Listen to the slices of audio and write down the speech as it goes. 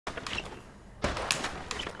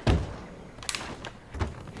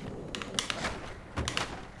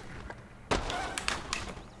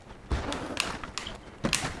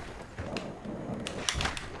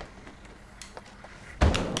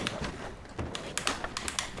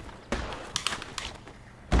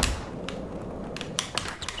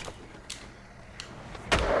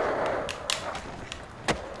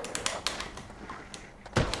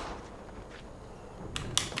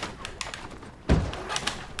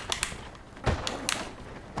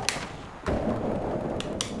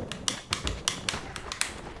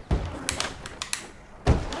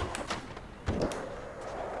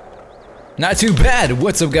Not too bad.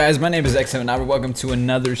 What's up, guys? My name is X7. Welcome to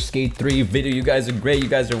another Skate 3 video. You guys are great. You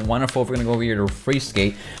guys are wonderful. We're gonna go over here to free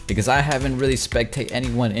skate because I haven't really spectated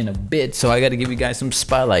anyone in a bit, so I got to give you guys some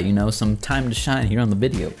spotlight, you know, some time to shine here on the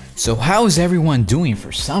video. So how is everyone doing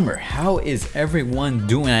for summer? How is everyone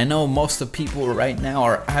doing? I know most of the people right now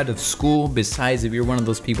are out of school, besides if you're one of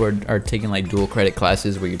those people who are taking like dual credit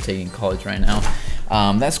classes where you're taking college right now.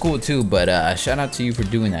 That's cool too, but shout out to you for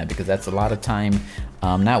doing that because that's a lot of time.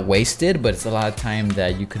 Not wasted, but it's a lot of time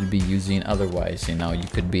that you could be using otherwise. You know, you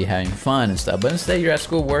could be having fun and stuff, but instead you're at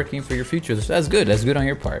school working for your future. That's good. That's good on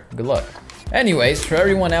your part. Good luck. Anyways, for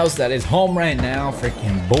everyone else that is home right now,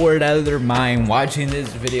 freaking bored out of their mind watching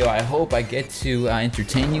this video, I hope I get to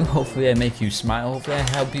entertain you. Hopefully I make you smile. Hopefully I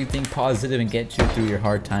help you think positive and get you through your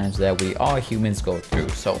hard times that we all humans go through.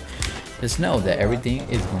 So just know that everything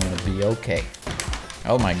is going to be okay.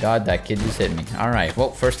 Oh my god, that kid just hit me. Alright, well,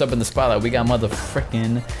 first up in the spotlight, we got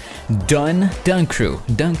motherfucking Dun Crew.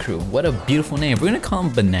 What a beautiful name. We're gonna call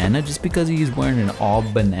him Banana just because he's wearing an all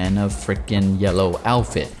banana freaking yellow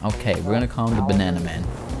outfit. Okay, we're gonna call him the Banana Man.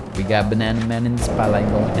 We got Banana Man in the spotlight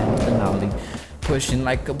going down with the nollie, pushing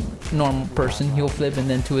like a normal person. He'll flip and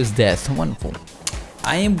then to his death. Wonderful.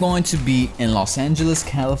 I am going to be in Los Angeles,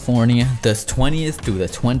 California, the 20th through the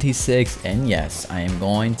 26th, and yes, I am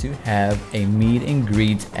going to have a meet and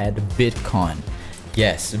greet at VidCon.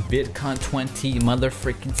 Yes, VidCon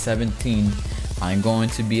 2017. I'm going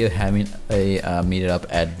to be having a meetup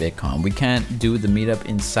at VidCon. We can't do the meetup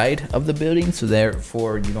inside of the building, so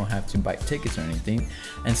therefore you don't have to buy tickets or anything.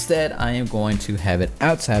 Instead, I am going to have it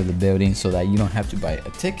outside of the building so that you don't have to buy a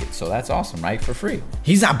ticket. So that's awesome, right? For free.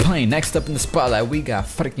 He's not playing. Next up in the spotlight, we got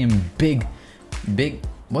freaking Big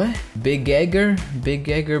Egger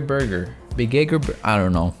Burger. I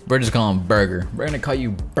don't know. We're just calling him Burger. We're gonna call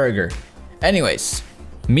you Burger. Anyways.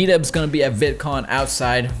 Meetup's gonna be at VidCon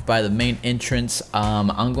outside by the main entrance.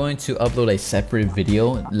 I'm going to upload a separate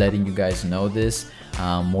video letting you guys know this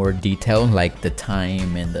more detail, like the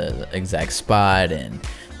time and the exact spot and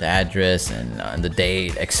the address and the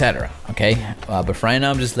date, etc. Okay, but for right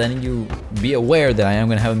now I'm just letting you be aware that I am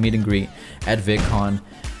gonna have a meet and greet at VidCon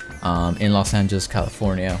in Los Angeles,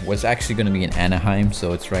 California. What's actually going to be in Anaheim,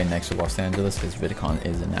 so it's right next to Los Angeles because VidCon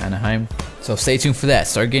is in Anaheim. So stay tuned for that.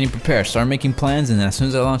 Start getting prepared, start making plans, and then as soon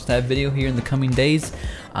as I launch that video here in the coming days,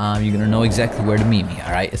 you're going to know exactly where to meet me.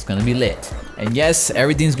 Alright, it's going to be lit. And yes,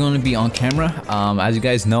 everything's going to be on camera. As you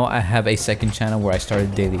guys know, I have a second channel where I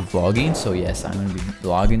started daily vlogging, so yes, I'm going to be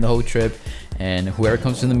vlogging the whole trip. And whoever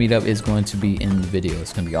comes to the meetup is going to be in the video.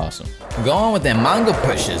 It's going to be awesome. Go on with that manga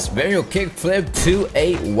pushes. Varial kick flip to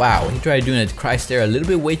a wow. He tried doing a Christ there a little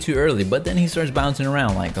bit way too early, but then he starts bouncing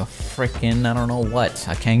around like a freaking, I don't know what,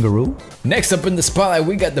 a kangaroo? Next up in the spotlight,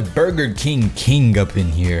 we got the Burger King up in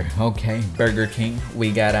here. Okay, Burger King.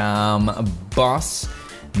 We got Boss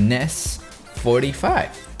Ness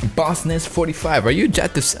 45. Boss Ness 45. Are you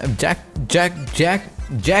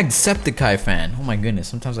Jacksepticeye fan? Oh my goodness,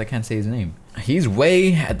 sometimes I can't say his name. He's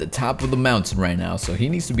way at the top of the mountain right now, so he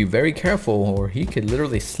needs to be very careful or he could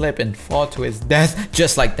literally slip and fall to his death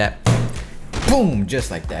just like that. Boom,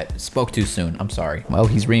 just like that. Spoke too soon, I'm sorry. Well,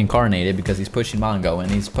 he's reincarnated because he's pushing Mongo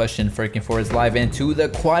and he's pushing freaking for his life into the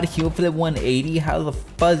quad heel flip 180. How the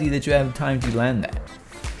fuzzy did you have time to land that?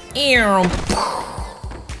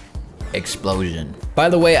 Explosion. By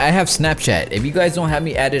the way, I have Snapchat. If you guys don't have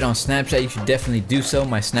me added on Snapchat, you should definitely do so.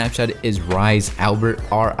 My Snapchat is Rise Albert,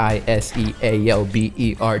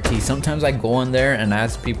 RISEALBERT. Sometimes I go on there and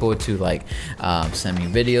ask people to like send me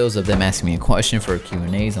videos of them asking me a question for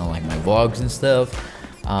Q&As on like my vlogs and stuff.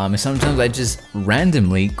 And sometimes I just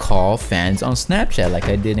randomly call fans on Snapchat like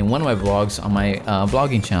I did in one of my vlogs on my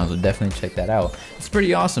vlogging channel, so definitely check that out. It's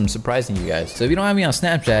pretty awesome, surprising you guys. So if you don't have me on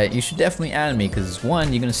Snapchat, you should definitely add me because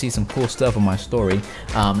one, you're going to see some cool stuff on my story.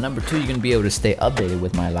 Number two, you're going to be able to stay updated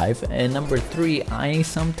with my life. And number three, I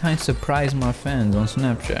sometimes surprise my fans on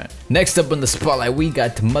Snapchat. Next up in the spotlight, we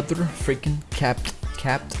got mother freaking capped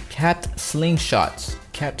slingshots.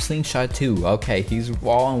 Cap slingshot 2. Okay, he's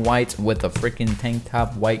all in white with a freaking tank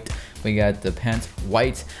top white. We got the pants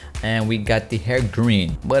white and we got the hair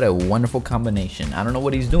green. What a wonderful combination. I don't know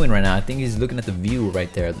what he's doing right now. I think he's looking at the view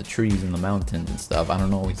right there, the trees and the mountains and stuff. I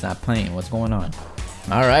don't know, he's not playing. What's going on?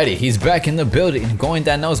 Alrighty, he's back in the building. Going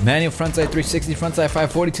down nose, manual frontside 360, frontside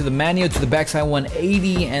 540 to the manual, to the backside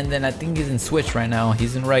 180, and then I think he's in switch right now.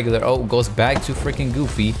 He's in regular. Oh, goes back to freaking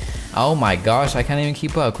goofy. Oh my gosh, I can't even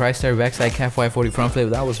keep up. Christ there, backside calf 540 front flip.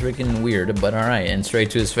 That was freaking weird, but alright. And straight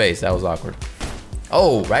to his face. That was awkward.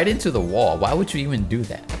 Oh, right into the wall. Why would you even do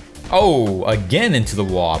that? Oh, again into the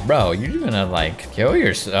wall, bro. You're gonna like kill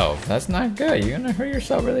yourself. That's not good. You're gonna hurt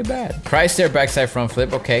yourself really bad. Try stair backside front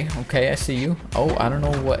flip. Okay, okay, I see you. Oh, I don't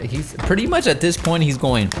know what he's pretty much at this point. He's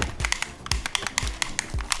going.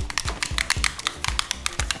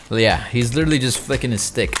 Yeah, he's literally just flicking his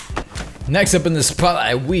stick. Next up in the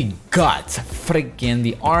spotlight, we got freaking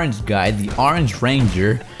the orange guy, the Orange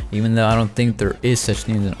Ranger. Even though I don't think there is such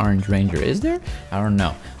thing as an Orange Ranger, is there? I don't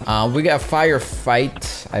know. We got Fire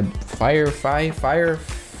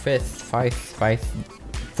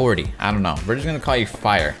 40. I don't know. We're just gonna call you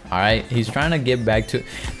Fire. All right. He's trying to get back to.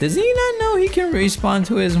 Does he not know he can respawn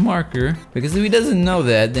to his marker? Because if he doesn't know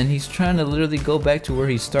that, then he's trying to literally go back to where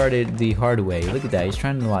he started the hard way. Look at that. He's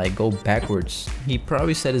trying to like go backwards. He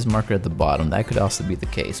probably set his marker at the bottom. That could also be the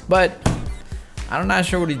case, but. I'm not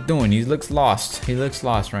sure what he's doing. He looks lost. He looks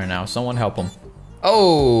lost right now. Someone help him.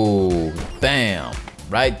 Oh, bam.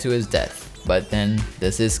 Right to his death. But then,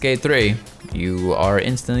 this is Skate 3. You are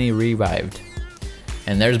instantly revived.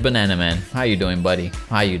 And there's Banana Man. How you doing, buddy?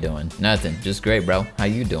 How you doing? Nothing. Just great, bro. How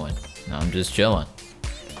you doing? I'm just chilling.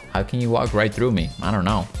 How can you walk right through me? I don't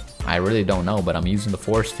know. I really don't know, but I'm using the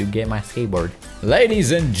force to get my skateboard.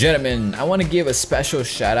 Ladies and gentlemen, I want to give a special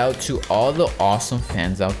shout out to all the awesome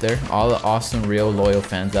fans out there, all the awesome, real, loyal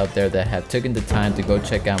fans out there that have taken the time to go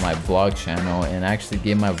check out my vlog channel and actually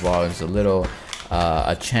give my vlogs a little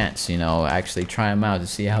a chance, you know, actually try them out to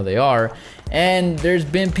see how they are. And there's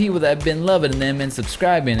been people that have been loving them and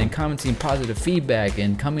subscribing and commenting positive feedback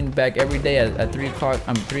and coming back every day at 3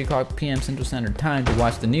 o'clock p.m. Central Standard Time to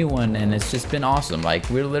watch the new one, and it's just been awesome. Like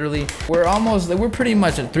we're pretty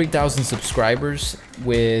much at 3,000 subscribers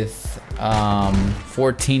with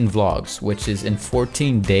 14 vlogs, which is in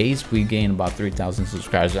 14 days we gained about 3,000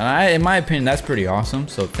 subscribers, and in my opinion that's pretty awesome.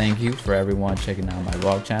 So thank you for everyone checking out my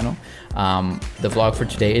vlog channel. The vlog for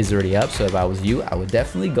today is already up, so if I was you, I would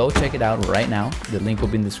definitely go check it out right now. The link will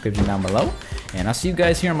be in the description down below, and I'll see you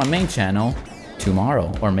guys here on my main channel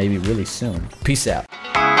tomorrow, or maybe really soon. Peace out.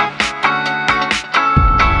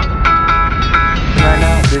 Right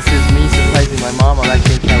now, this is me surprising my mom. I'm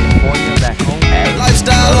actually in California back home.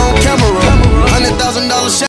 Lifestyle on camera, $100,000